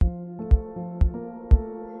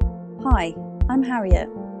Hi, I'm Harriet,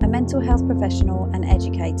 a mental health professional and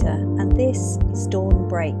educator, and this is Dawn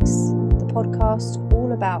Breaks, the podcast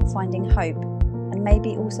all about finding hope and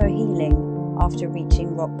maybe also healing after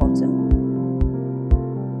reaching rock bottom.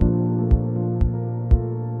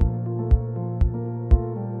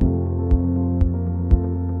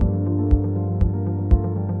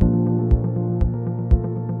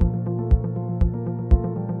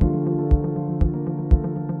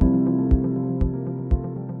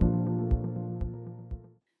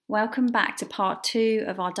 Welcome back to part 2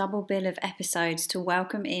 of our double bill of episodes to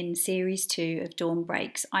welcome in series 2 of Dawn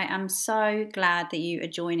Breaks. I am so glad that you are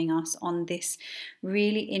joining us on this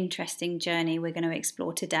really interesting journey we're going to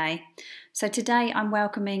explore today. So today I'm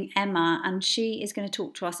welcoming Emma, and she is going to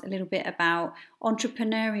talk to us a little bit about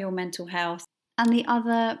entrepreneurial mental health and the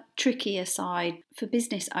other trickier side for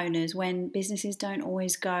business owners when businesses don't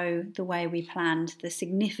always go the way we planned, the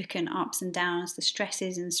significant ups and downs, the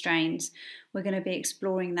stresses and strains. We're going to be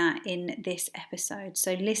exploring that in this episode.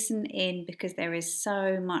 So listen in because there is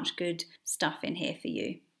so much good stuff in here for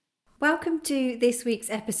you. Welcome to this week's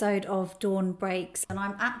episode of Dawn Breaks, and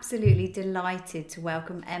I'm absolutely delighted to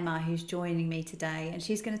welcome Emma, who's joining me today, and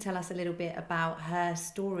she's going to tell us a little bit about her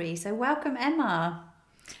story. So welcome, Emma.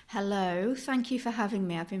 Hello, thank you for having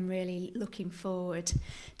me. I've been really looking forward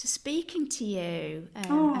to speaking to you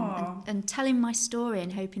and telling my story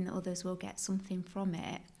and hoping that others will get something from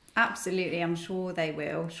it. Absolutely, I'm sure they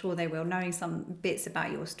will. Knowing some bits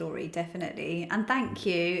about your story, definitely. And thank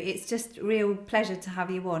you. It's just a real pleasure to have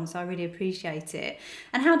you on, so I really appreciate it.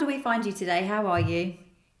 And how do we find you today? How are you?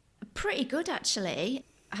 Pretty good, actually.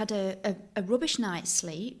 I had a rubbish night's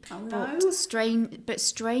sleep, Oh no! but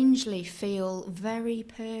strangely feel very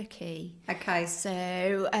perky. Okay.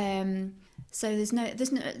 So there's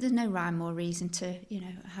no rhyme or reason to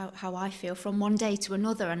how I feel from one day to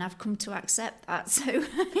another, and I've come to accept that. So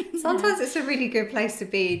sometimes it's a really good place to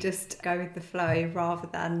be. Just go with the flow rather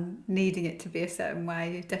than needing it to be a certain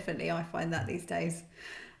way. Definitely, I find that these days.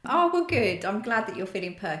 Oh well, good. I'm glad that you're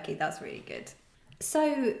feeling perky. That's really good.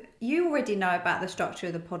 So you already know about the structure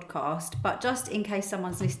of the podcast, but just in case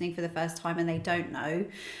someone's listening for the first time and they don't know,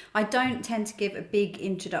 I don't tend to give a big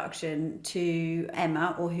introduction to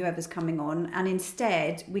Emma or whoever's coming on, and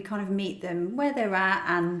instead we kind of meet them where they're at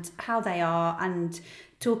and how they are and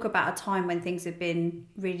talk about a time when things have been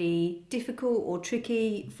really difficult or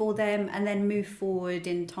tricky for them, and then move forward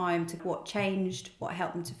in time to what changed, what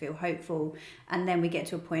helped them to feel hopeful, and then we get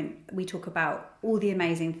to a point we talk about all the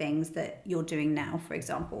amazing things that you're doing now, for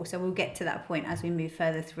example. So we'll get to that point as we move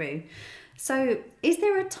further through. So is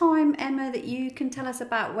there a time, Emma, that you can tell us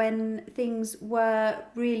about when things were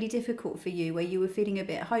really difficult for you, where you were feeling a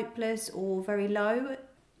bit hopeless or very low?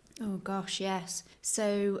 Oh gosh, yes.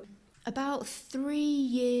 So about 3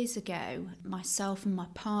 years ago, myself and my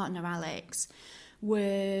partner Alex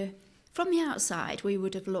were, from the outside, we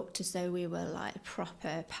would have looked as though we were like a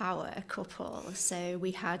proper power couple. So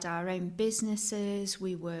we had our own businesses,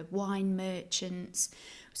 we were wine merchants,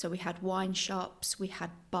 so we had wine shops, we had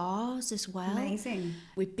bars as well. Amazing.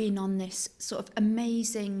 We've been on this sort of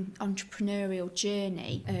amazing entrepreneurial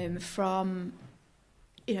journey from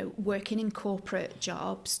working in corporate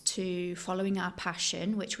jobs to following our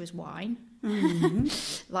passion, which was wine,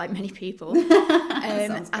 like many people,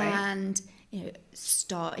 and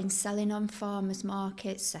starting selling on farmers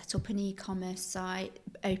markets, set up an e-commerce site,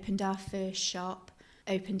 opened our first shop,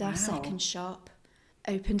 opened our second shop,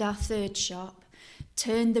 opened our third shop,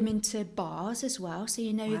 turned them into bars as well. So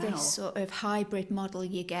this sort of hybrid model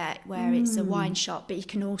you get where it's a wine shop, but you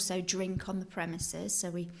can also drink on the premises.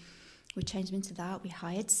 So we changed them into that. We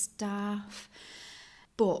hired staff.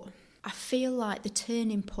 But I feel like the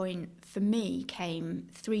turning point for me came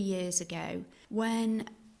 3 years ago when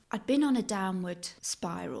I'd been on a downward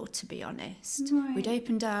spiral, to be honest. Right. We'd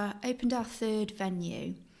opened our third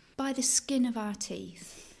venue by the skin of our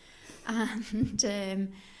teeth.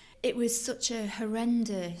 And it was such a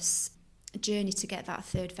horrendous journey to get that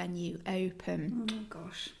third venue open. Oh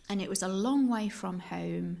gosh. And it was a long way from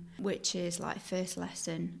home, which is like first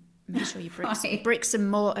lesson. Make sure your bricks and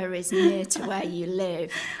mortar is near to where you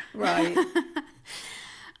live. Right.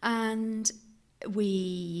 And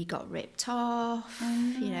we got ripped off.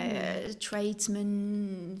 Oh, no.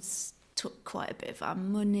 Tradesmen took quite a bit of our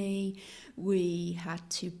money. We had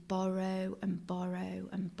to borrow and borrow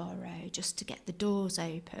and borrow just to get the doors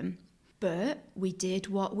open. But we did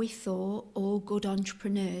what we thought all good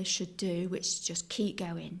entrepreneurs should do, which is just keep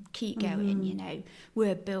going.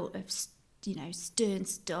 We're built of stern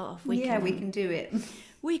stuff. We can do it.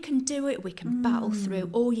 We can do it. We can battle through.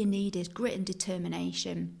 All you need is grit and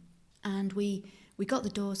determination. And we got the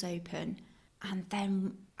doors open. And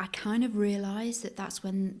then I kind of realised that that's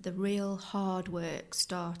when the real hard work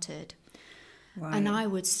started. Right. And I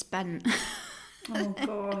would spend... Oh,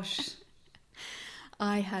 gosh.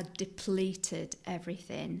 I had depleted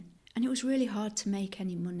everything. And it was really hard to make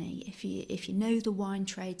any money. If you know the wine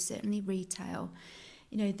trade, certainly retail,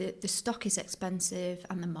 you know, the stock is expensive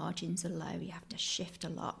and the margins are low. You have to shift a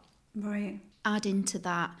lot. Right. Add into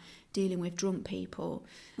that dealing with drunk people.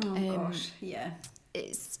 Oh, gosh, yeah.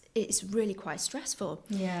 It's really quite stressful.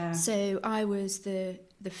 Yeah. So I was the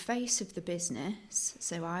face of the business.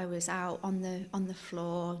 So I was out on the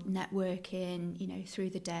floor networking, you know,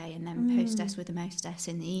 through the day, and then hostess with the mostess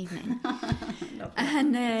in the evening.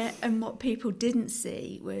 And what people didn't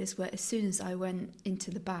see was where, as soon as I went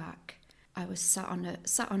into the back, I was sat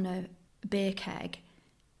on a beer keg,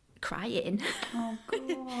 crying. Oh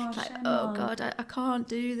gosh. Like, Emma. oh God, I can't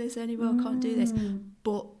do this anymore. I can't do this.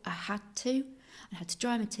 But I had to. I had to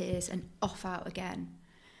dry my tears and off out again.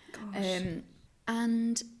 Gosh.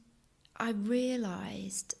 And I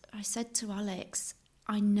realised, I said to Alex,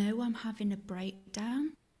 I know I'm having a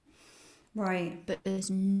breakdown, Right. but there's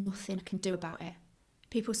nothing I can do about it.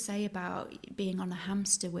 People say about being on a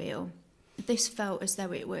hamster wheel. This felt as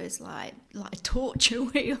though it was like a torture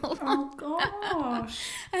wheel. Oh gosh.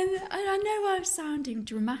 And I know I'm sounding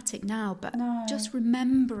dramatic now, but No. just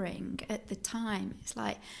remembering at the time, it's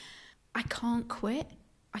like, I can't quit.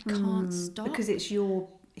 I can't stop. Because it's your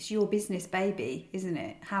business baby, isn't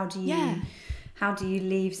it? How do you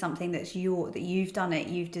leave something that you've done it,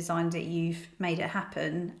 you've designed it, you've made it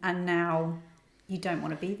happen, and now you don't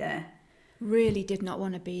want to be there? Really did not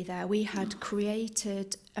want to be there. We had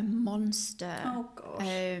created a monster. Oh gosh.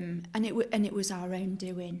 And it was our own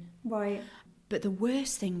doing. Right. But the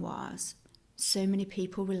worst thing was, so many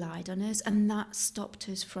people relied on us, and that stopped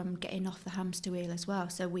us from getting off the hamster wheel as well.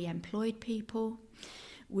 So we employed people,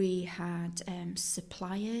 we had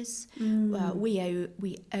suppliers,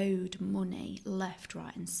 we owed money left,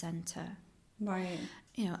 right, and centre. Right.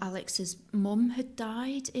 You know, Alex's mum had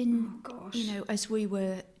died in, Oh gosh. you know, as we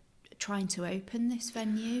were trying to open this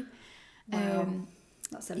venue. Wow.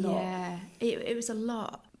 That's a lot. Yeah, it was a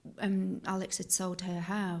lot. Alex had sold her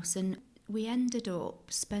house, and we ended up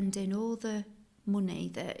spending all the money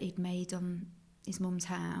that he'd made on his mum's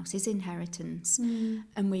house, his inheritance,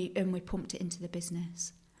 and we pumped it into the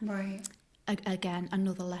business. Right. Again,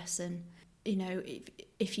 another lesson. You know,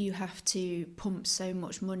 if you have to pump so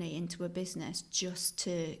much money into a business just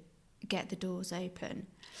to get the doors open,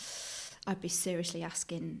 I'd be seriously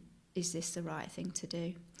asking, is this the right thing to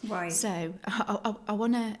do? Right. So I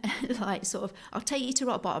want to I'll take you to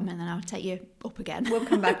rock bottom and then I'll take you up again. We'll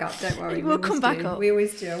come back up, don't worry. We'll come back up. We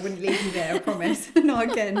always do. I wouldn't leave you there, I promise.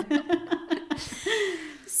 Not again.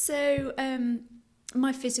 So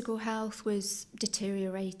my physical health was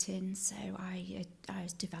deteriorating, so I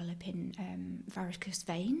was developing varicose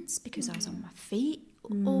veins because I was on my feet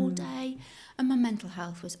all day, and my mental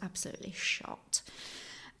health was absolutely shot.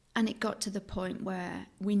 And it got to the point where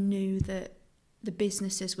we knew that the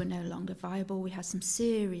businesses were no longer viable. We had some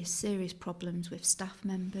serious problems with staff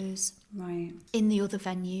members Right. in the other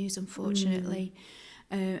venues, unfortunately.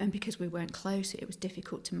 And because we weren't close, it was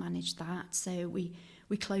difficult to manage that. So we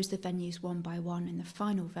closed the venues one by one. In the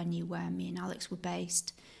final venue where me and Alex were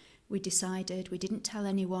based, we didn't tell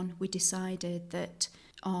anyone, we decided that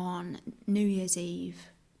on New Year's Eve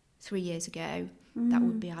 3 years ago, that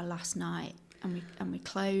would be our last night. And we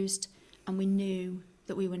closed, and we knew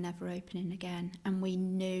that we were never opening again, and we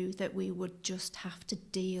knew that we would just have to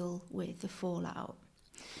deal with the fallout.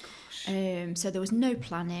 So there was no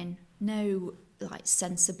planning, no like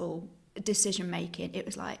sensible decision making. It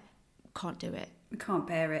was like, can't do it. We can't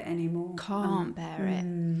bear it anymore. Can't bear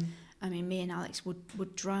it. I mean, me and Alex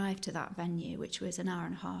would drive to that venue, which was an hour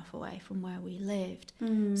and a half away from where we lived,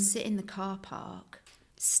 sit in the car park,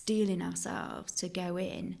 steeling ourselves to go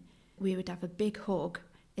in. We would have a big hug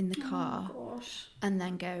in the car, and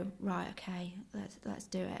then go, right, okay, let's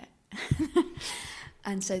do it.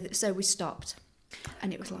 And so we stopped,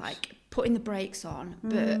 and it was like putting the brakes on,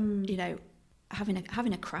 but you know, having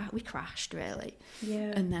a crash. We crashed really.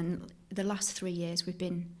 Yeah. And then the last 3 years we've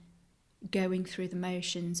been going through the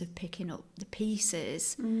motions of picking up the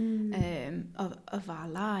pieces of our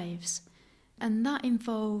lives, and that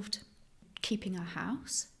involved keeping our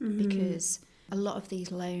house because a lot of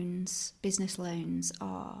these loans, business loans,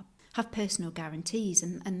 have personal guarantees,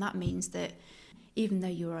 and that means that even though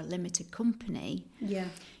you're a limited company,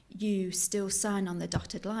 you still sign on the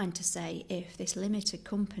dotted line to say, if this limited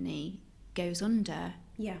company goes under,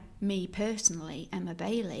 me personally, Emma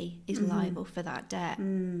Bailey, is liable for that debt.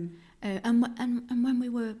 And when we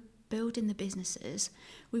were building the businesses,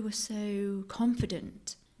 we were so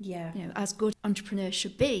confident. Yeah. You know, as good entrepreneurs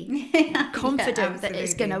should be, confident that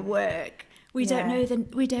it's going to work. We don't know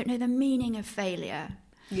the meaning of failure.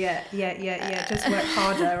 Yeah. Just work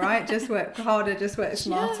harder, right? Just work harder, just work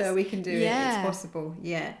smarter. We can do it. It's possible.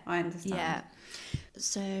 Yeah, I understand. Yeah.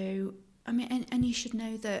 So, I mean, and you should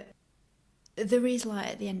know that there is light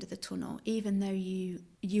at the end of the tunnel, even though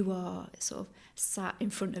you are sort of sat in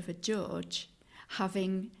front of a judge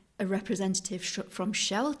having a representative from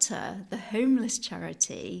Shelter, the homeless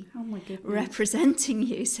charity, representing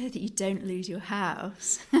you so that you don't lose your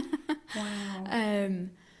house. Wow.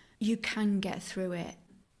 You can get through it.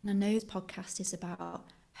 And I know this podcast is about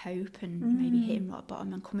hope and maybe hitting rock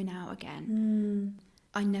bottom and coming out again.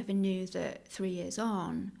 I never knew that 3 years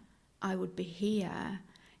on I would be here,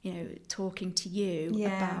 you know, talking to you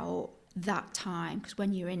about that time, because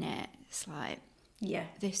when you're in it, it's like,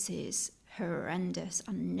 this is horrendous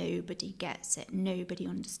and nobody gets it, nobody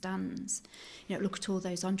understands. You know, look at all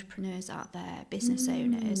those entrepreneurs out there, business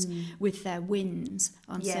owners with their wins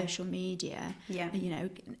on social media, you know,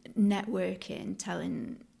 networking,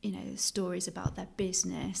 telling, you know, stories about their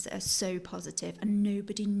business that are so positive, and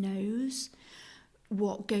nobody knows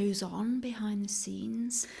what goes on behind the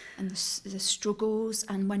scenes and the struggles,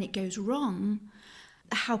 and when it goes wrong,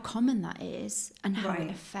 how common that is, and how it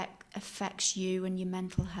affects you and your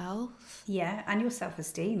mental health. Yeah, and your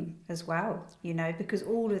self-esteem as well, you know, because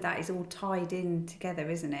all of that is all tied in together,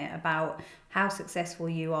 isn't it? About how successful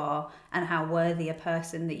you are and how worthy a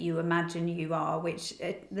person that you imagine you are, which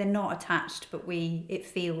they're not attached, but it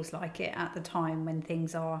feels like it at the time when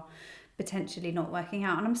things are potentially not working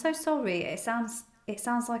out. And I'm so sorry, it sounds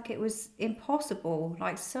like it was impossible,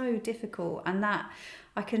 like so difficult, and that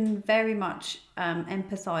I can very much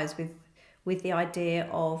empathise with the idea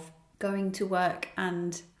of going to work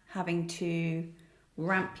and having to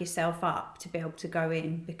ramp yourself up to be able to go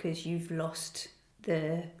in because you've lost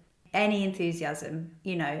any enthusiasm.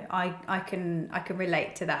 You know, I can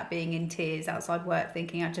relate to that, being in tears outside work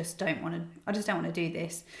thinking I just don't want to do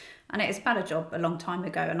this. And it's about a job a long time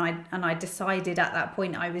ago, and I decided at that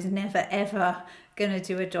point I was never ever going to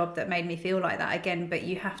do a job that made me feel like that again. But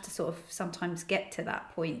you have to sort of sometimes get to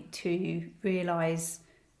that point to realise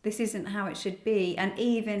this isn't how it should be. And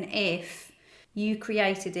even if you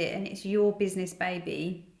created it and it's your business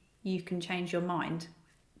baby, you can change your mind.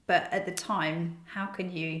 But at the time, how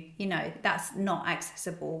can you know, that's not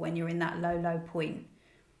accessible when you're in that low point.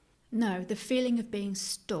 No, the feeling of being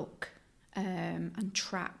stuck and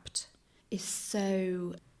trapped is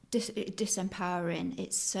so disempowering.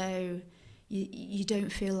 It's so, you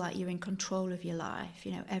don't feel like you're in control of your life.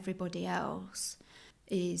 You know, everybody else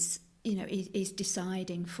is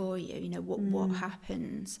deciding for you, you know, what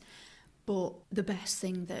happens. But the best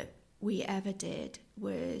thing that we ever did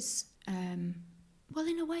was, well,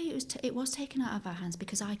 in a way it was taken out of our hands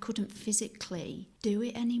because I couldn't physically do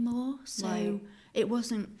it anymore. So it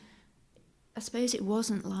wasn't, I suppose it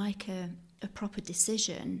wasn't like a proper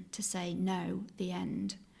decision to say no, the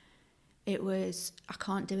end. It was, I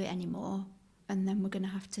can't do it anymore, and then we're going to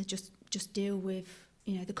have to just deal with,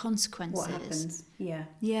 you know, the consequences. What happens?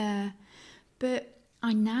 Yeah. But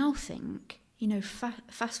I now think, you know,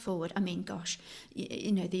 fast forward, I mean, gosh,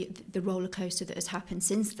 you know, the roller coaster that has happened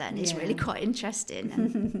since then is really quite interesting.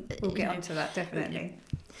 And we'll get onto that, definitely.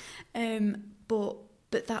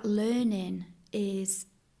 But that learning is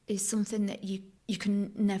something that you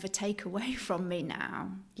can never take away from me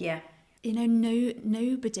now. Yeah. You know,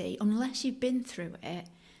 nobody, unless you've been through it,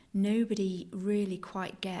 nobody really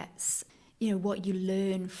quite gets, you know, what you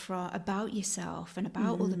learn about yourself and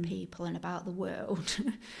about other people and about the world.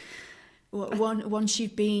 Once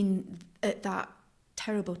you've been at that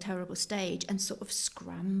terrible stage and sort of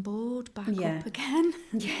scrambled back up again.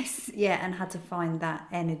 Yes, and had to find that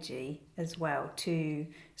energy as well to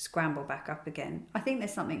scramble back up again. I think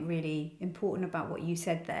there's something really important about what you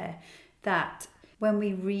said there, that when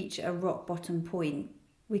we reach a rock bottom point,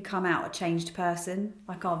 we come out a changed person,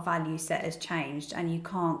 like our value set has changed, and you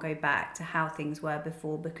can't go back to how things were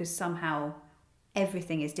before because somehow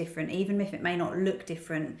everything is different. Even if it may not look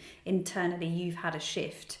different, internally you've had a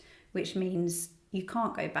shift, which means you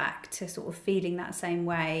can't go back to sort of feeling that same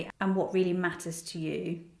way, and what really matters to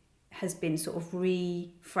you has been sort of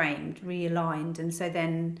reframed, realigned, and so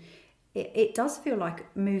then it does feel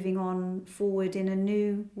like moving on forward in a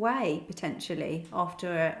new way, potentially,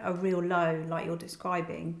 after a real low like you're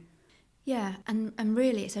describing. Yeah, and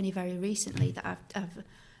really it's only very recently that I've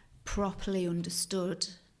properly understood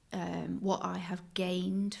what I have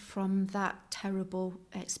gained from that terrible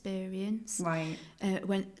experience. Right.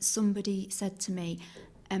 When somebody said to me,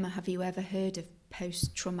 Emma, have you ever heard of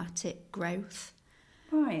post-traumatic growth.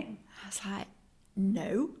 Right. I was like,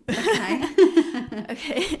 no. Okay.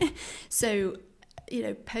 Okay. So,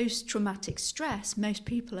 post-traumatic stress, most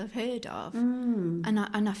people have heard of. And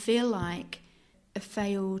I feel like a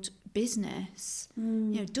failed business,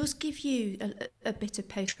 does give you a bit of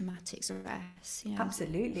post-traumatic stress.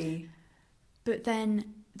 Absolutely. But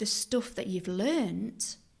then the stuff that you've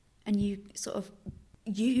learnt and you sort of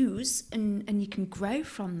use and you can grow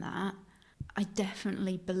from that, I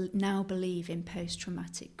definitely now believe in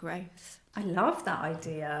post-traumatic growth. I love that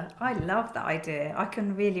idea. I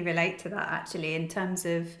can really relate to that, actually, in terms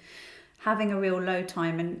of having a real low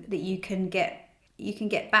time, and that you can get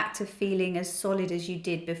back to feeling as solid as you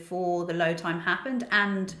did before the low time happened,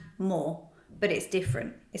 and more. But it's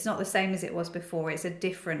different. It's not the same as it was before. It's a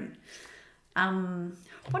different. I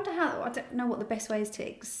don't know what the best way is to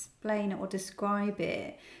explain it or describe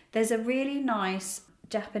it. There's a really nice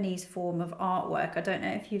Japanese form of artwork. I don't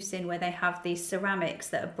know if you've seen, where they have these ceramics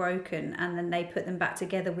that are broken and then they put them back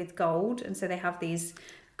together with gold, and so they have these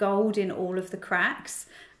gold in all of the cracks.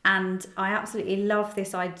 And I absolutely love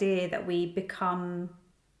this idea that we become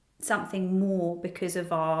something more because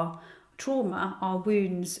of our trauma, our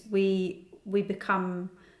wounds. We become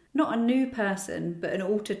not a new person, but an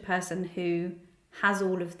altered person who has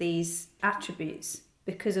all of these attributes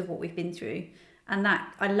because of what we've been through. And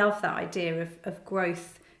that, I love that idea of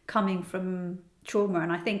growth coming from trauma.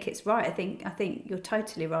 And I think it's right. I think you're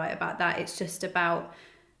totally right about that. It's just about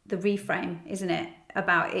the reframe, isn't it?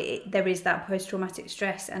 About it, there is that post-traumatic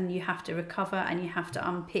stress, and you have to recover, and you have to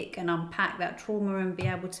unpick and unpack that trauma and be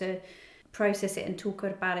able to process it and talk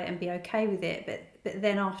about it and be okay with it. But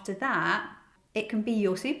then after that, it can be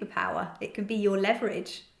your superpower. It can be your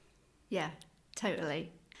leverage. Yeah,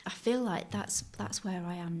 totally. I feel like that's where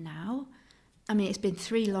I am now. I mean, it's been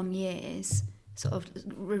 3 long years sort of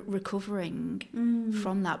recovering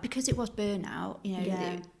from that, because it was burnout.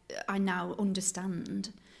 I now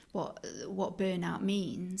understand what burnout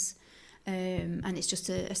means, and it's just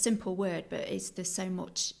a simple word, but there's so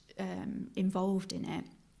much involved in it.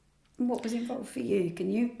 What was involved for you? Can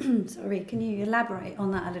you elaborate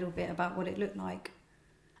on that a little bit about what it looked like?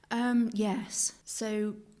 Yes.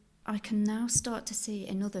 So I can now start to see it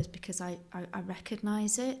in others because I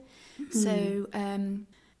recognise it. Mm-hmm. So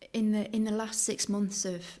in the last 6 months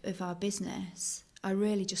of our business, I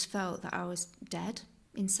really just felt that I was dead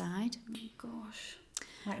inside. Oh, gosh.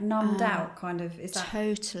 Like numbed out, kind of. Is that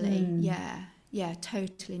totally? Yeah,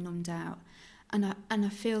 totally numbed out. And I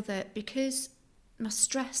feel that because my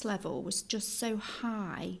stress level was just so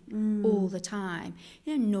high all the time.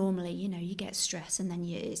 Normally, you get stress and then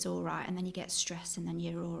it's all right, and then you get stress and then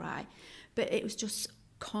you're all right. But it was just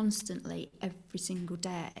constantly, every single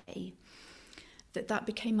day, that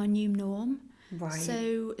became my new norm. Right.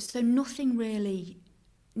 So nothing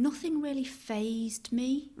really fazed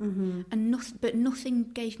me, and but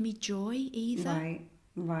nothing gave me joy either.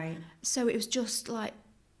 Right. So it was just like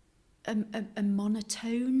a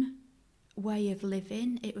monotone way of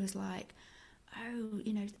living. It was like,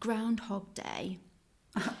 Groundhog Day.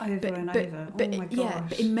 over and over. Oh my gosh. Yeah,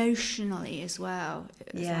 but emotionally as well.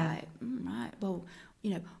 It was like, right, well,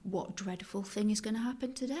 what dreadful thing is going to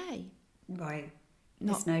happen today? Right.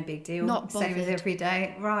 It's no big deal. Not bothered. Same as every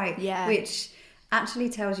day. Right. Yeah. Which actually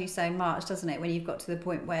tells you so much, doesn't it? When you've got to the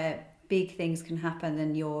point where big things can happen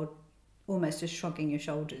and you're almost just shrugging your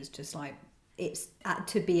shoulders, just like it's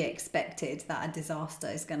to be expected that a disaster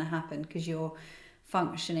is going to happen, because you're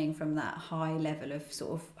functioning from that high level of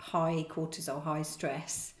sort of high cortisol, high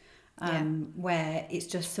stress, where it's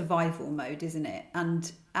just survival mode, isn't it?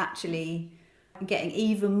 And actually getting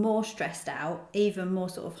even more stressed out, even more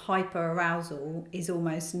sort of hyper arousal is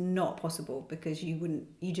almost not possible, because you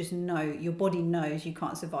just know, your body knows you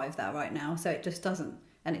can't survive that right now, so it just doesn't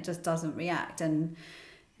react. And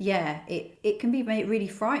it can be really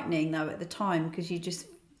frightening though at the time, because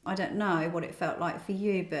I don't know what it felt like for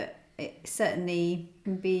you, but it certainly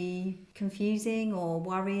can be confusing or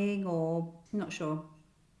worrying, or I'm not sure.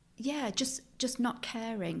 Yeah, just not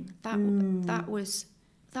caring.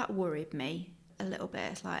 That worried me a little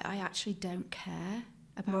bit. It's like, I actually don't care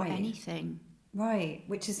about anything. Right,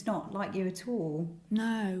 which is not like you at all.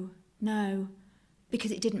 No, because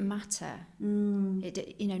it didn't matter.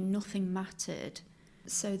 Nothing mattered.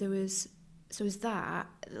 So there was that,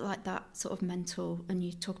 like that sort of mental, and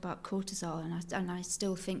you talk about cortisol, and I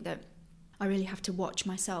still think that I really have to watch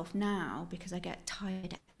myself now, because I get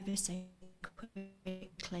tired ever so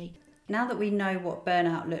quickly. Now that we know what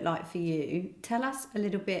burnout looked like for you, tell us a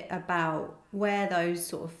little bit about where those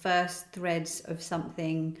sort of first threads of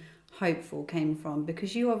something hopeful came from,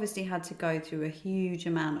 because you obviously had to go through a huge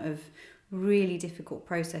amount of really difficult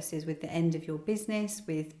processes with the end of your business,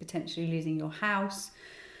 with potentially losing your house,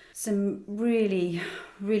 some really,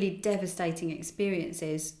 really devastating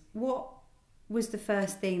experiences. What was the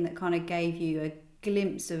first thing that kind of gave you a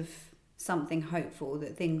glimpse of something hopeful,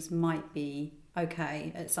 that things might be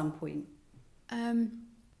okay at some point?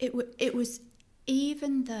 It was,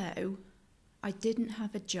 even though I didn't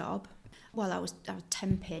have a job, well, I was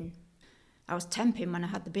temping. I was temping when I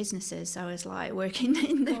had the businesses. I was like working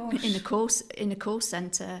in a call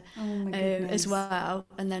centre as well,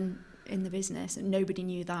 and then in the business, and nobody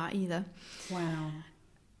knew that either. Wow.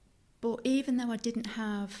 But even though I didn't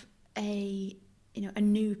have a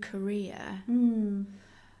new career,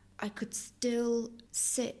 I could still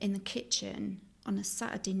sit in the kitchen on a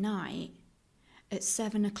Saturday night at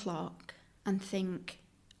 7:00 and think,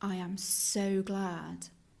 I am so glad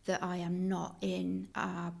that I am not in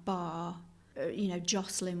a bar,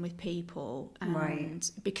 jostling with people. And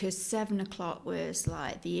right. Because 7:00 was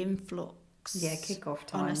like the influx. Yeah, kick-off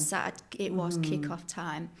time. On a Saturday, it was kick-off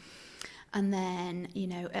time. And then,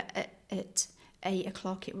 at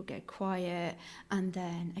 8:00 it would get quiet, and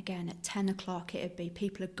then again at 10:00 it would be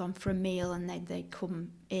people had gone for a meal and they'd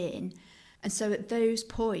come in. And so at those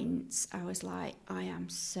points I was like, I am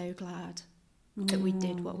so glad that we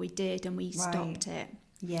did what we did and we stopped it.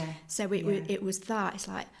 Yeah. So it was that, it's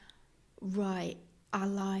like, right, our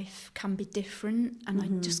life can be different.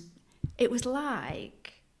 And it was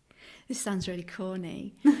like, this sounds really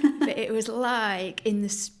corny, but it was like in the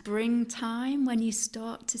springtime when you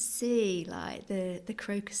start to see like the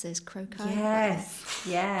crocuses, coming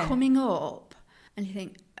up, and you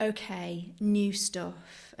think, okay, new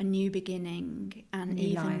stuff, a new beginning, and new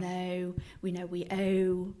even life. though we know we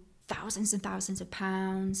owe thousands and thousands of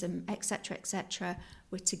pounds and etc.,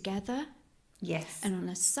 we're together. Yes. And on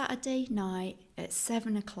a Saturday night at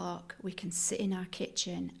 7:00 we can sit in our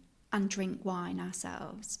kitchen and drink wine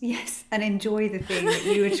ourselves. Yes, and enjoy the thing that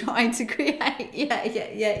you were trying to create.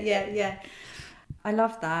 Yeah. I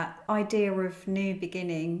love that idea of new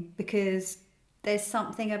beginning, because there's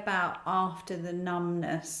something about after the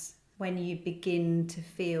numbness when you begin to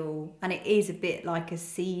feel, and it is a bit like a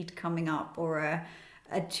seed coming up, or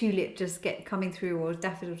a tulip just coming through, or a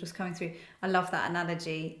daffodil just coming through. I love that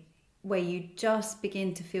analogy, where you just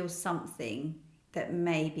begin to feel something that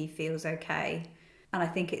maybe feels okay. And I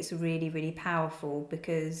think it's really, really powerful,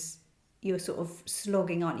 because you're sort of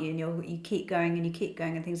slogging, aren't you? And you keep going and you keep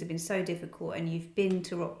going, and things have been so difficult, and you've been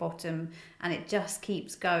to rock bottom, and it just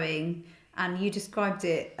keeps going. And you described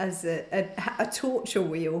it as a torture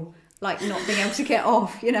wheel, like not being able to get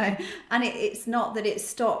off, And it's not that it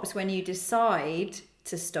stops when you decide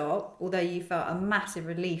to stop, although you felt a massive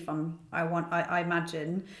relief, I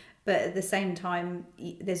imagine. But at the same time,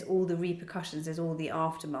 there's all the repercussions, there's all the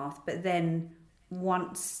aftermath. But then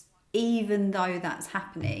once, even though that's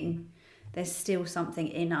happening, there's still something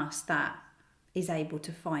in us that is able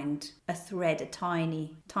to find a thread, a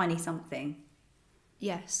tiny, tiny something.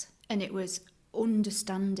 Yes, and it was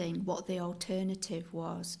understanding what the alternative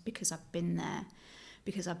was, because I've been there.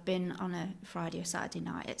 Because I've been on a Friday or Saturday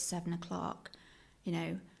night at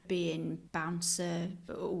 7:00, being bouncer,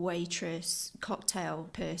 waitress, cocktail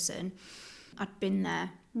person. I'd been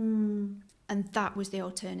there. And that was the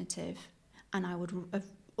alternative. And I would,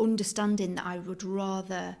 understanding that I would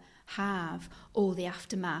rather have all the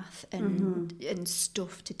aftermath and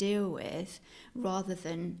stuff to deal with, rather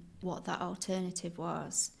than what that alternative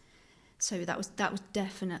was. So that was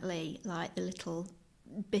definitely like the little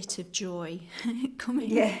bit of joy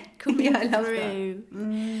coming I love through.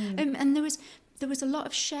 And there was a lot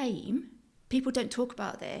of shame. People don't talk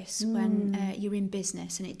about this when you're in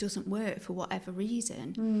business and it doesn't work for whatever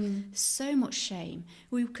reason. So much shame,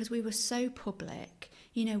 because we were so public.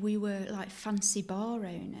 We were like fancy bar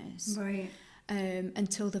owners, right?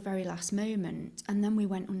 Until the very last moment, and then we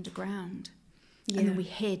went underground, and then we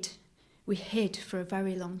hid. We hid for a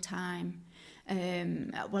very long time.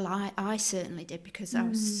 Well, I certainly did, because I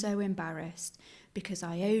was so embarrassed, because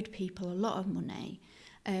I owed people a lot of money.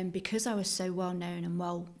 Because I was so well known and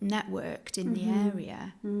well networked in the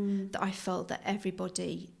area, that I felt that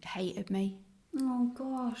everybody hated me. Oh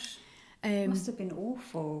gosh, must have been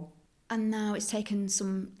awful. And now it's taken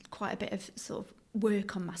quite a bit of sort of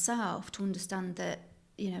work on myself to understand that,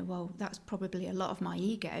 well, that's probably a lot of my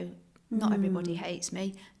ego. Not everybody hates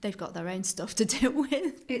me. They've got their own stuff to deal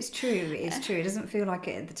with. It's true. It doesn't feel like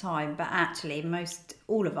it at the time, but actually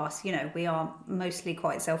all of us, we are mostly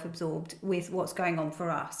quite self-absorbed with what's going on for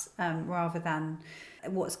us, rather than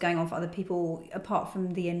what's going on for other people, apart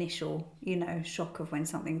from the initial, shock of when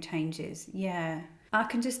something changes. Yeah. I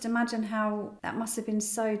can just imagine how that must have been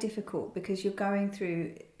so difficult, because you're going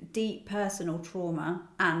through deep personal trauma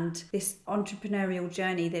and this entrepreneurial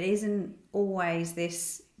journey that isn't always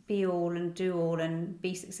this be all and do all and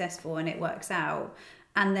be successful and it works out.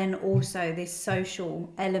 And then also this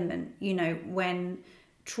social element, you know, when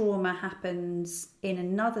trauma happens in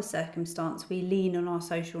another circumstance, we lean on our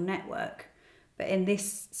social network. But in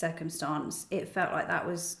this circumstance, it felt like that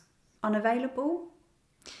was unavailable.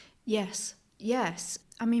 Yes.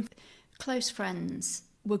 I mean, close friends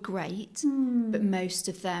were great, but most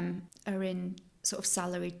of them are in sort of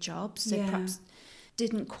salaried jobs, so perhaps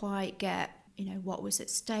didn't quite get, you know, what was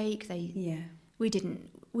at stake. We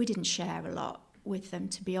didn't share a lot with them,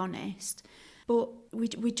 to be honest. But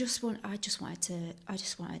I just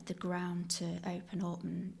wanted the ground to open up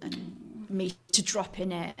and me to drop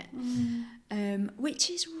in it,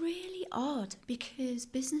 which is really odd because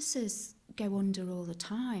businesses go under all the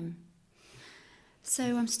time.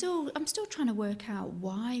 So I'm still trying to work out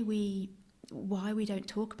why we don't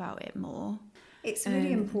talk about it more. It's a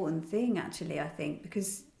really important thing, actually, I think,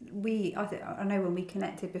 because I know when we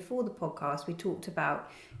connected before the podcast, we talked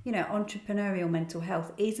about, you know, entrepreneurial mental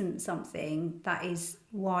health isn't something that is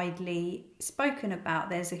widely spoken about.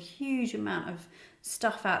 There's a huge amount of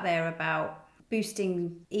stuff out there about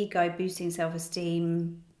boosting ego, boosting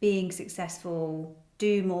self-esteem, being successful,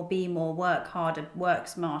 do more, be more, work harder, work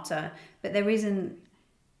smarter. But there isn't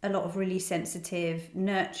a lot of really sensitive,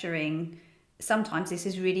 nurturing. Sometimes this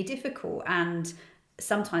is really difficult and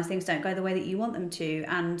sometimes things don't go the way that you want them to.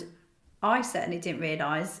 And I certainly didn't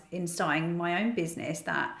realise in starting my own business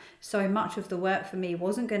that so much of the work for me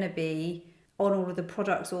wasn't going to be on all of the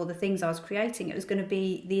products or the things I was creating. It was going to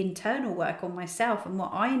be the internal work on myself and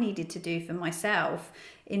what I needed to do for myself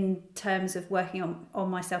in terms of working on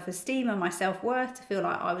my self-esteem and my self-worth, to feel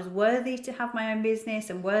like I was worthy to have my own business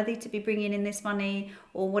and worthy to be bringing in this money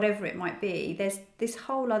or whatever it might be. There's this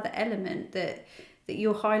whole other element that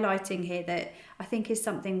you're highlighting here that I think is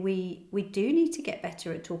something we do need to get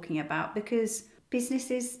better at talking about, because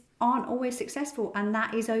businesses aren't always successful, and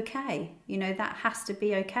that is okay. You know, that has to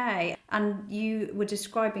be okay. And you were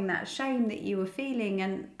describing that shame that you were feeling,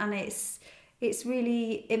 and it's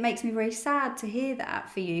really, it makes me very sad to hear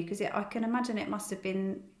that for you, because I can imagine it must have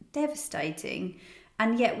been devastating.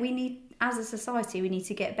 And yet we need, as a society, we need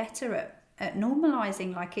to get better at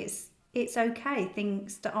normalising, like it's okay,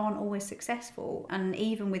 things that aren't always successful. And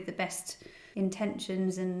even with the best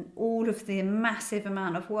intentions and all of the massive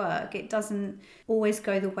amount of work, it doesn't always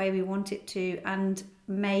go the way we want it to. And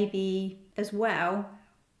maybe as well,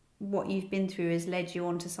 what you've been through has led you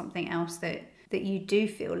on to something else that you do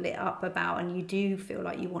feel lit up about and you do feel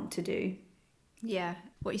like you want to do. Yeah,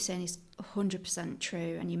 what you're saying is 100%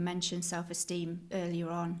 true. And you mentioned self-esteem earlier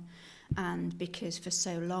on, and because for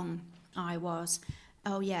so long I was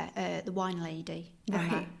the wine lady,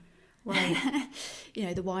 right. you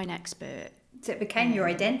know, the wine expert. So it became your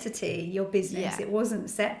identity, your business. It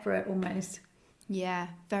wasn't separate almost. Yeah,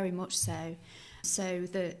 very much so. So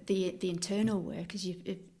the internal work, as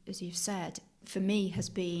you've said, for me has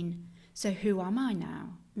been, so who am I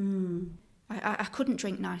now? I couldn't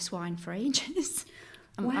drink nice wine for ages.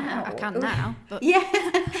 Wow. I can now. But yeah,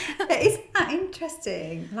 isn't that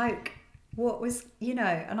interesting? Like, what was, you know,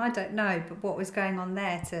 and I don't know, but what was going on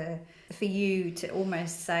there for you to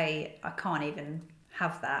almost say, I can't even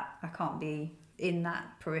have that. I can't be in that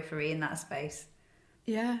periphery, in that space.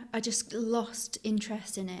 Yeah, I just lost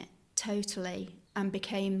interest in it totally and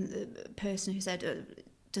became the person who said,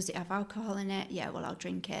 does it have alcohol in it? Yeah, well, I'll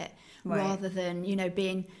drink it. Right. Rather than, you know,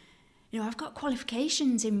 being, you know, I've got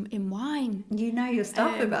qualifications in wine. You know your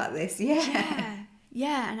stuff about this,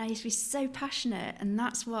 Yeah, and I used to be so passionate, and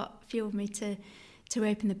that's what fueled me to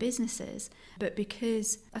open the businesses. But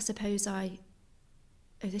because I suppose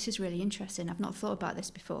this is really interesting. I've not thought about this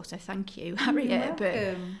before, so thank you, Harriet.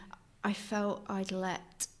 But I felt I'd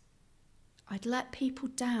let people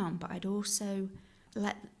down, but I'd also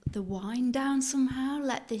let the wine down somehow.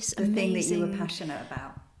 Let this the thing that you were passionate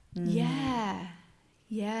about.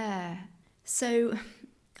 Yeah. So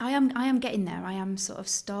I am getting there. I am sort of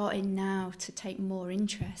starting now to take more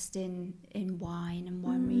interest in wine and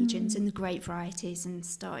wine regions and the grape varieties, and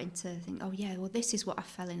starting to think, oh yeah, well, this is what I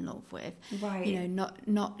fell in love with. Right. You know,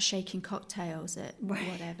 not shaking cocktails at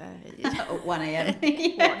whatever. At 1 a.m. 1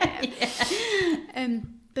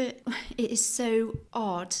 a.m. But it is so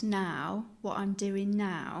odd now, what I'm doing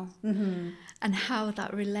now, and how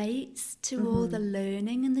that relates to all the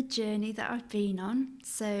learning and the journey that I've been on.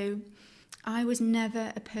 So I was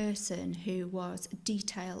never a person who was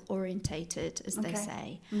detail orientated, as they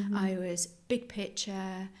say. I was big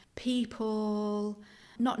picture, people,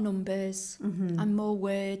 not numbers. I'm more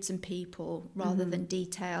words and people rather than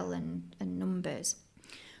detail and numbers.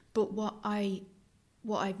 But what I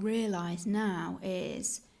realise now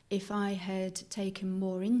is if I had taken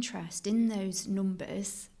more interest in those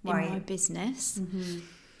numbers in my business,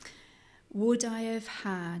 would I have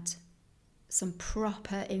had some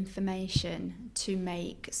proper information to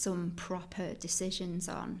make some proper decisions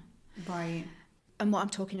on? Right. And what I'm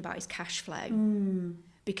talking about is cash flow.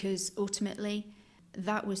 Because ultimately,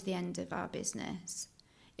 that was the end of our business.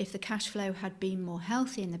 If the cash flow had been more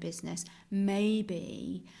healthy in the business,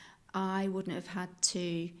 maybe I wouldn't have had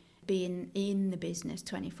to be in the business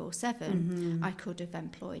 24/7. I could have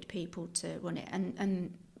employed people to run it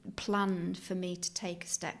and planned for me to take a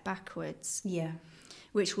step backwards. Yeah.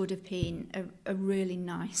 Which would have been a really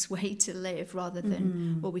nice way to live rather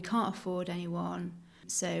than, well, we can't afford anyone,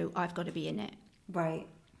 so I've got to be in it. Right.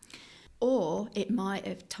 Or it might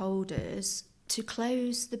have told us to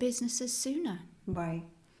close the businesses sooner. Right.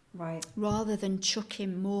 Rather than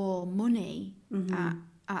chucking more money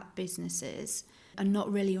at businesses and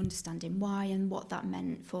not really understanding why and what that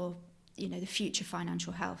meant for, the future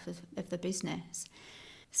financial health of the business.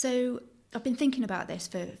 So I've been thinking about this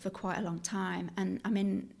for quite a long time, and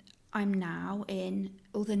I'm now in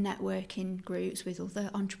other networking groups with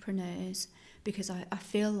other entrepreneurs because I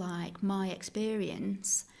feel like my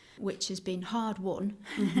experience, which has been hard won,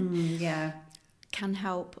 can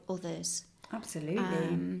help others.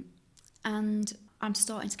 Absolutely. And I'm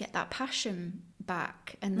starting to get that passion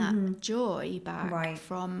back and that joy back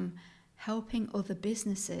from helping other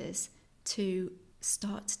businesses to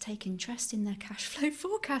start to take interest in their cash flow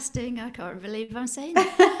forecasting. I can't believe I'm saying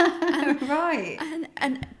that.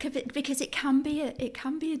 And because it can be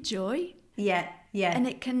a joy. Yeah. And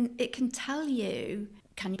it can tell you,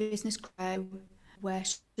 can your business grow? Where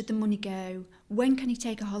should the money go? When can you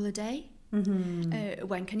take a holiday?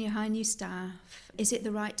 When can you hire new staff? Is it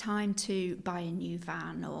the right time to buy a new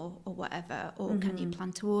van or whatever? Or can you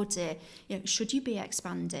plan towards it? Should you be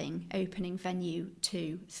expanding, opening venue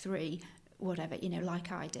 2, 3, whatever,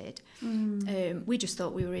 like I did? We just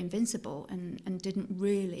thought we were invincible and didn't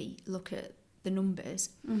really look at the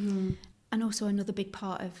numbers. And also another big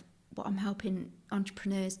part of what I'm helping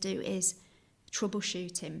entrepreneurs do is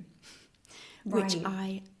troubleshooting. Which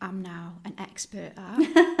I am now an expert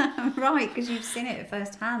at. Right, because you've seen it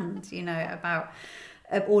firsthand, about,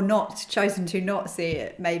 or not chosen to not see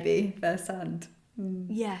it maybe firsthand.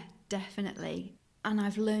 Yeah, definitely. And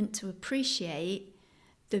I've learned to appreciate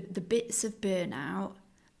the bits of burnout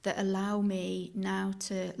that allow me now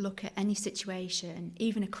to look at any situation,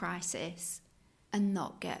 even a crisis, and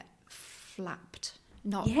not get flapped.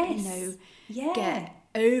 Not, get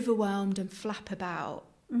overwhelmed and flap about.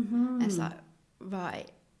 It's like, right,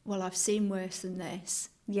 well, I've seen worse than this,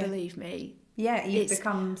 believe me. Yeah, you've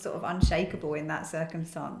become sort of unshakable in that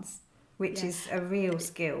circumstance, which is a real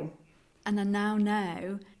skill. And I now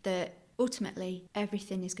know that ultimately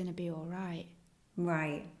everything is going to be all right.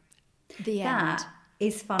 Right. The end. That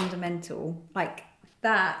is fundamental. Like,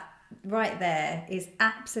 that right there is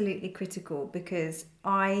absolutely critical, because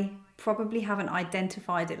I probably haven't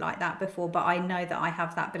identified it like that before, but I know that I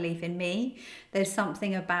have that belief in me. There's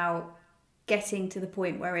something about getting to the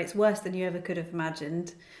point where it's worse than you ever could have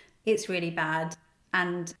imagined. It's really bad.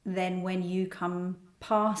 And then when you come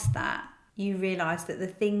past that, you realise that the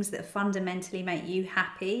things that fundamentally make you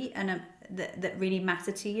happy and that really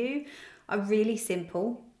matter to you are really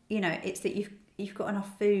simple. It's that you've got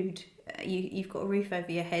enough food, you've got a roof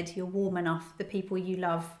over your head, you're warm enough, the people you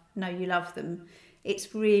love know you love them.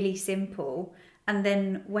 It's really simple. And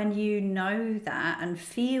then when you know that and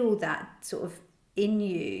feel that sort of in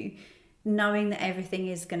you, knowing that everything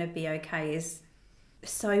is going to be okay is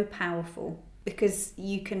so powerful, because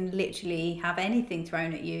you can literally have anything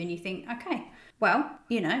thrown at you and you think, okay, well,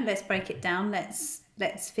 let's break it down.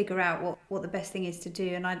 Let's figure out what the best thing is to do.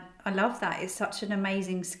 And I love that. It's such an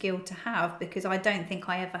amazing skill to have, because I don't think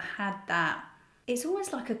I ever had that. It's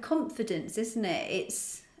almost like a confidence, isn't it?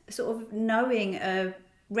 It's sort of knowing a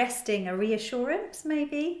reassurance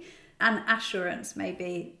maybe, and assurance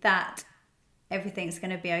maybe, that everything's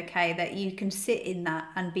going to be okay, that you can sit in that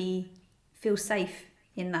and feel safe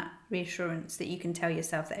in that reassurance, that you can tell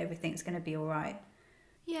yourself that everything's going to be all right.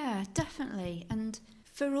 Yeah, definitely. And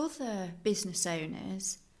for other business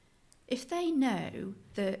owners, if they know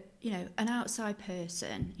that, an outside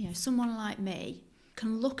person, someone like me,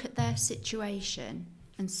 can look at their situation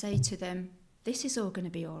and say to them, this is all going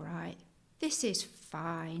to be all right. This is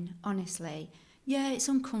fine, honestly. Yeah, it's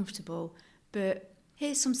uncomfortable, but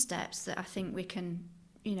here's some steps that I think we can,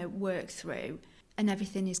 work through, and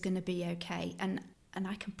everything is going to be okay. And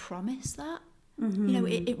I can promise that. You know,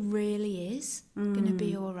 it really is going to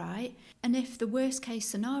be all right. And if the worst case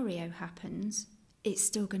scenario happens, it's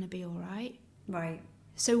still going to be all right. Right.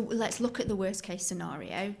 So let's look at the worst case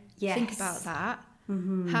scenario. Yes. Think about that.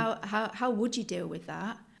 How would you deal with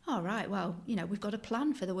that? All right, well, you know, we've got a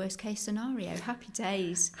plan for the worst case scenario. Happy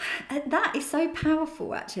days. And that is so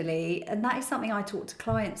powerful, actually. And that is something I talk to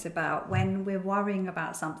clients about when we're worrying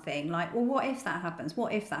about something. Like, well, what if that happens?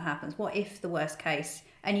 What if that happens? What if the worst case?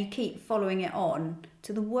 And you keep following it on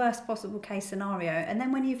to the worst possible case scenario. And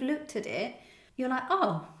then when you've looked at it, you're like,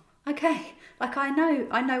 oh, okay. Like, I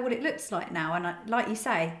know what it looks like now. And like you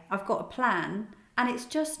say, I've got a plan, and it's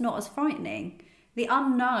just not as frightening. The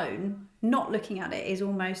unknown, not looking at it, is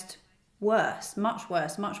almost worse, much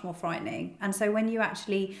more frightening. And so when you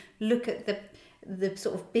actually look at the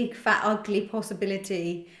sort of big, fat, ugly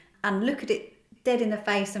possibility and look at it dead in the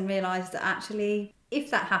face and realise that actually,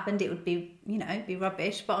 if that happened, it would be, you know, be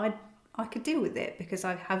rubbish, but I could deal with it because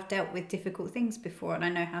I have dealt with difficult things before and I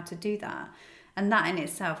know how to do that. And that in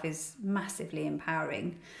itself is massively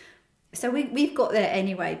empowering. So we've got there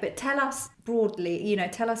anyway, but tell us broadly, you know,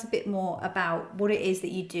 tell us a bit more about what it is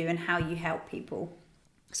that you do and how you help people.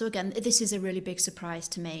 So again, this is a really big surprise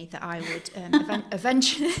to me that I would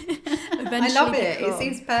eventually I love it. It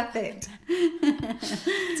seems perfect.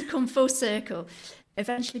 To come full circle,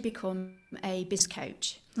 eventually become a business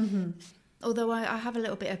coach. Mm-hmm. Although I have a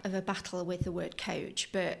little bit of a battle with the word coach,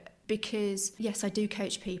 but because, yes, I do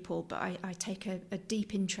coach people, but I take a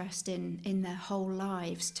deep interest in their whole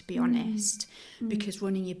lives, to be honest, because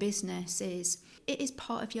running your business is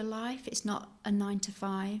part of your life. It's not a 9 to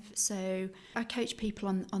 5. So I coach people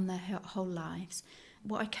on their whole lives.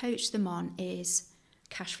 What I coach them on is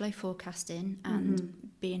cash flow forecasting and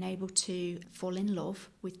being able to fall in love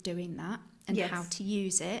with doing that and how to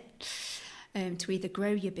use it to either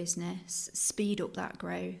grow your business, speed up that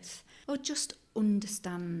growth, or just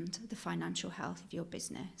understand the financial health of your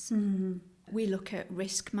business. We look at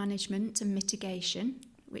risk management and mitigation,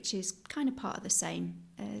 which is kind of part of the same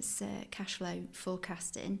as cash flow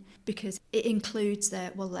forecasting, because it includes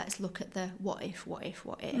let's look at the what if,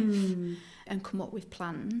 and come up with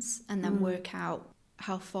plans and then work out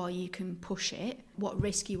how far you can push it, what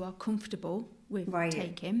risk you are comfortable with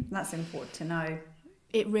taking. That's important to know.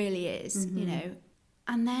 It really is, you know.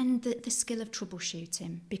 And then the skill of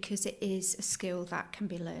troubleshooting, because it is a skill that can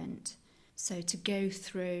be learned. So to go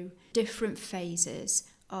through different phases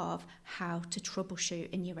of how to troubleshoot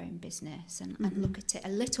in your own business and look at it a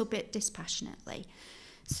little bit dispassionately.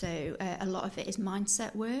 So a lot of it is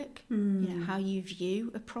mindset work, you know, how you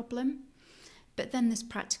view a problem. But then there's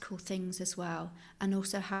practical things as well, and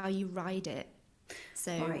also how you ride it.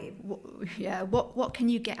 So what can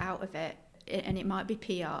you get out of it? And it might be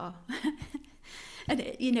PR. And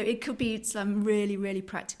it could be some really, really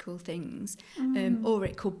practical things, or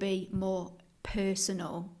it could be more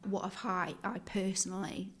personal. What have I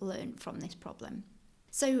personally learned from this problem?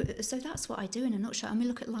 So that's what I do in a nutshell. And we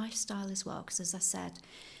look at lifestyle as well, because as I said,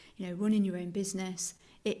 you know, running your own business,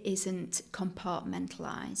 it isn't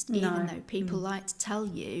compartmentalised, even though people like to tell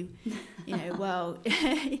you, you know, well,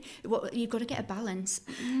 you've got to get a balance.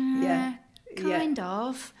 Kind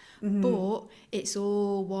of, but it's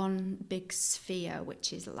all one big sphere,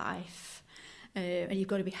 which is life, and you've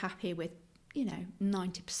got to be happy with, you know,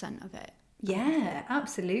 90% of it. Yeah,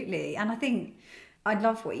 absolutely. And I think I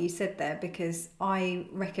love what you said there, because I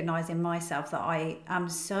recognise in myself that I am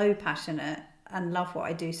so passionate and love what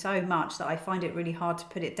I do so much that I find it really hard to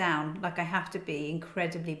put it down. Like, I have to be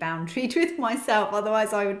incredibly boundaried with myself,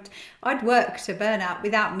 otherwise I'd work to burn out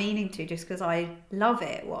without meaning to, just because I love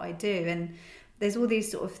it, what I do. And there's all these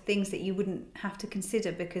sort of things that you wouldn't have to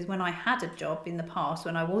consider, because when I had a job in the past,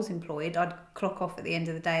 when I was employed, I'd clock off at the end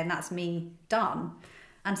of the day and that's me done.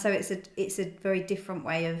 And so it's a very different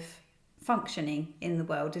way of functioning in the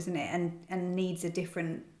world, isn't it? And needs a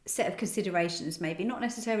different set of considerations, maybe not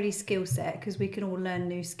necessarily skill set, because we can all learn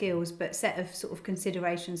new skills, but set of sort of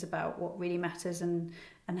considerations about what really matters and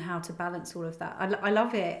how to balance all of that. I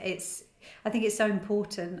love it. I think it's so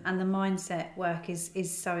important, and the mindset work is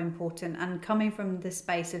so important. And coming from the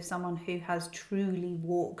space of someone who has truly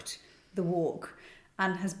walked the walk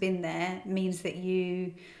and has been there means that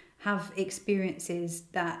you have experiences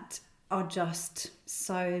that are just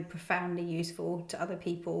so profoundly useful to other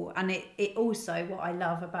people. And it also, what I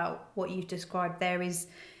love about what you've described there is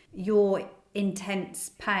your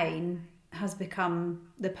intense pain has become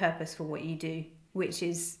the purpose for what you do, which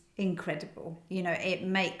is incredible. You know, it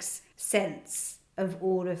makes sense of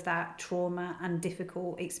all of that trauma and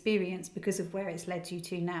difficult experience because of where it's led you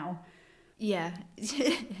to now. Yeah,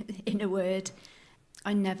 in a word,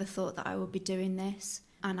 I never thought that I would be doing this.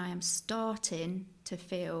 And I am starting to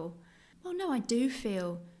feel, well, no, I do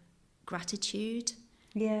feel gratitude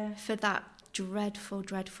for that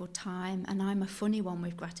dreadful time. And I'm a funny one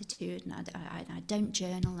with gratitude, and I don't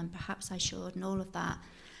journal, and perhaps I should, and all of that.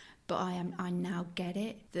 But I now get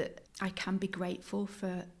it, that I can be grateful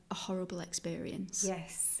for a horrible experience.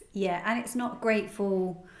 Yes, yeah, and it's not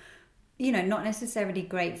grateful, you know, not necessarily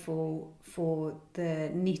grateful for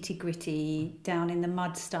the nitty gritty down in the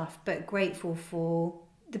mud stuff, but grateful for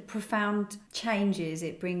the profound changes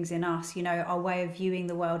it brings in us, you know, our way of viewing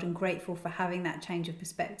the world, and grateful for having that change of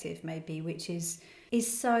perspective maybe, which is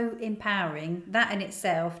so empowering. That in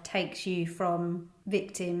itself takes you from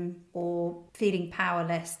victim or feeling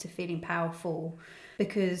powerless to feeling powerful,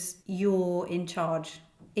 because you're in charge.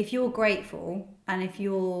 If you're grateful, and if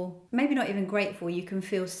you're maybe not even grateful, you can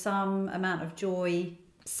feel some amount of joy,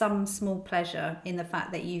 some small pleasure in the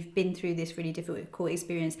fact that you've been through this really difficult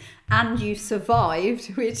experience and you've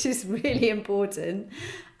survived, which is really important.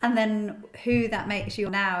 And then who that makes you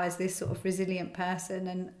now as this sort of resilient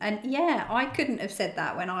person. And yeah, I couldn't have said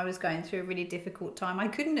that when I was going through a really difficult time. I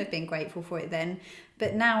couldn't have been grateful for it then.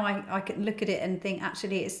 But now I can look at it and think,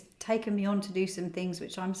 actually, it's taken me on to do some things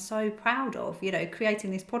which I'm so proud of. You know, creating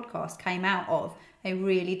this podcast came out of a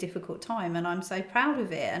really difficult time, and I'm so proud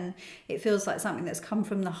of it, and it feels like something that's come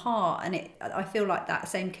from the heart, and I feel like that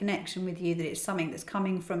same connection with you, that it's something that's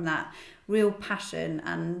coming from that real passion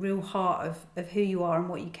and real heart of who you are and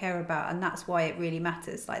what you care about, and that's why it really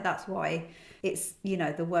matters. Like, that's why it's, you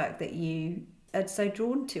know, the work that you are so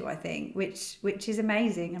drawn to, I think, which is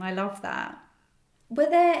amazing, and I love that. Were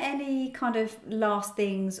there any kind of last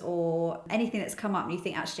things or anything that's come up and you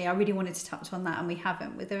think, actually, I really wanted to touch on that and we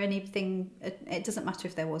haven't? Were there anything? It doesn't matter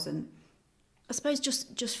if there wasn't. I suppose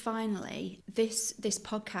just finally, this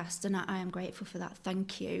podcast, and I am grateful for that.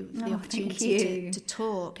 Thank you for the opportunity to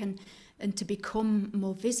talk and to become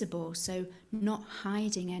more visible. So not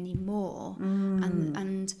hiding anymore,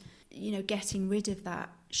 and you know, getting rid of that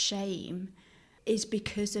shame is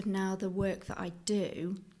because of now the work that I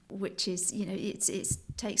do, which is, you know, it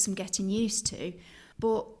takes some getting used to.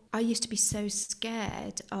 But I used to be so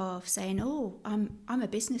scared of saying, oh, I'm a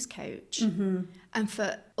business coach. Mm-hmm. And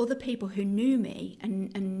for other people who knew me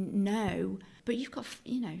and know, but you've got,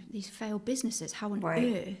 you know, these failed businesses, how on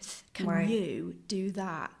earth can you do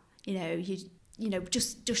that? You know,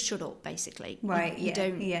 just shut up, basically. Right. You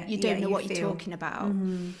don't know what you're talking about.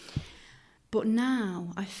 Mm-hmm. But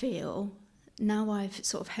now I feel, now I've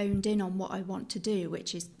sort of honed in on what I want to do,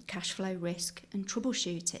 which is cash flow, risk and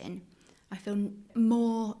troubleshooting, I feel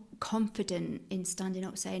more confident in standing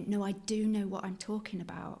up saying, no, I do know what I'm talking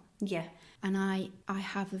about. Yeah. And I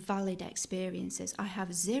have valid experiences. I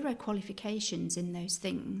have zero qualifications in those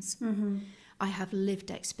things. Mm-hmm. I have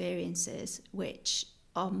lived experiences which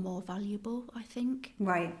are more valuable, I think.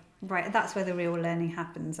 Right. That's where the real learning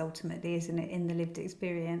happens ultimately, isn't it? In the lived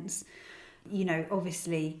experience. You know,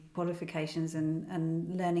 obviously qualifications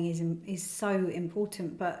and learning is so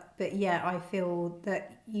important, but yeah, I feel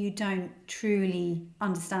that you don't truly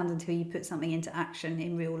understand until you put something into action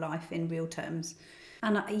in real life, in real terms.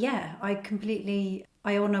 And I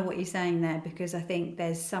honour what you're saying there, because I think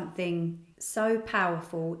there's something so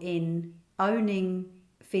powerful in owning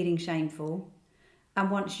feeling shameful, and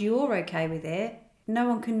once you're okay with it, no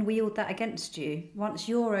one can wield that against you. Once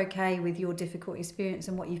you're okay with your difficult experience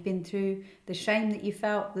and what you've been through, the shame that you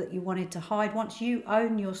felt that you wanted to hide, once you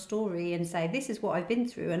own your story and say, this is what I've been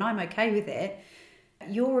through and I'm okay with it,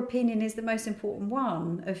 your opinion is the most important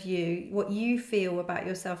one of you. What you feel about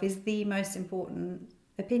yourself is the most important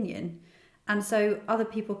opinion. And so other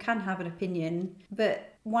people can have an opinion,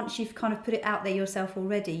 but once you've kind of put it out there yourself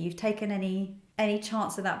already, you've taken any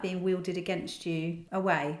chance of that being wielded against you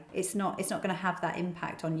away. It's not going to have that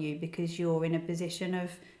impact on you, because you're in a position of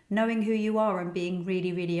knowing who you are and being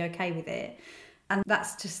really, really okay with it. And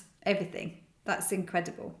that's just everything. That's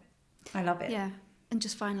incredible. I love it. Yeah. And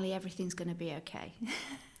just finally, everything's going to be okay.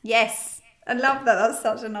 Yes. I love that. That's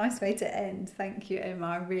such a nice way to end. Thank you, Emma.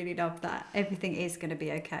 I really love that. Everything is going to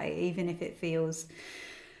be okay, even if it feels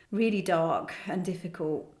really dark and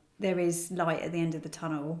difficult. There is light at the end of the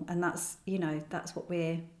tunnel, and that's what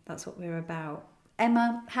we're about.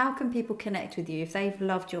 Emma, how can people connect with you if they've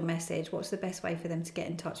loved your message? What's the best way for them to get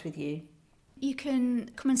in touch with you? You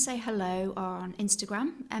can come and say hello on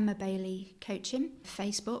Instagram, Emma Bailey Coaching.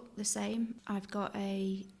 Facebook, the same. I've got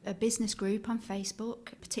a business group on Facebook,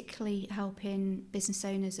 particularly helping business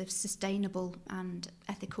owners of sustainable and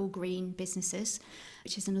ethical green businesses,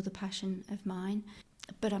 which is another passion of mine.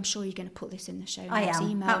 But I'm sure you're going to put this in the show notes. I am.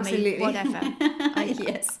 Email absolutely. me, whatever.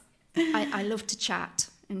 Yes. I love to chat.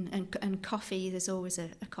 and coffee, there's always a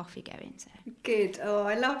coffee going. So good. Oh,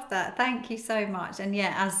 I love that. Thank you so much. And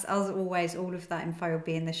yeah, as always, all of that info will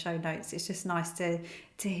be in the show notes. It's just nice to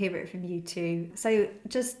hear it from you too. So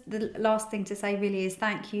just the last thing to say really is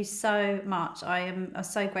thank you so much. I am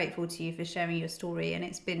so grateful to you for sharing your story, and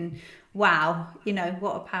it's been wow,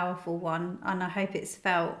 what a powerful one. And I hope it's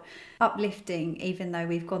felt uplifting, even though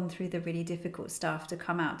we've gone through the really difficult stuff, to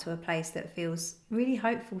come out to a place that feels really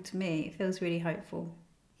hopeful to me. It feels really hopeful.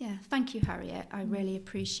 Yeah, thank you, Harriet. I really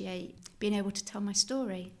appreciate being able to tell my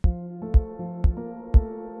story.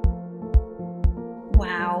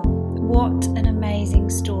 Wow, what an amazing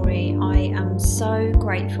story. I am so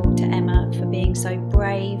grateful to Emma for being so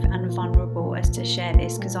brave and vulnerable as to share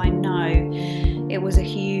this, because I know it was a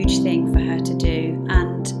huge thing for her to do,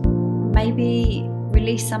 and maybe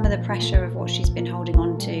release some of the pressure of what she's been holding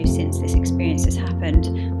on to since this experience has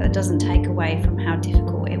happened. But it doesn't take away from how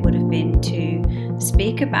difficult it would have been to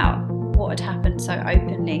speak about what had happened so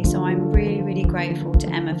openly. So I'm really, really grateful to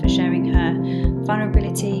Emma for sharing her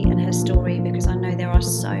vulnerability and her story, because I know there are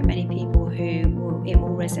so many people who it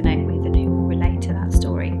will resonate with and who will relate to that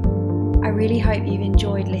story. I really hope you've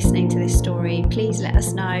enjoyed listening to this story. Please let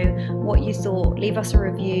us know what you thought. Leave us a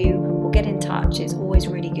review or get in touch. It's always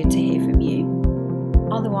really good to hear from you.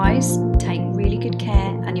 Otherwise, take really good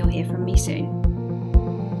care and you'll hear from me soon.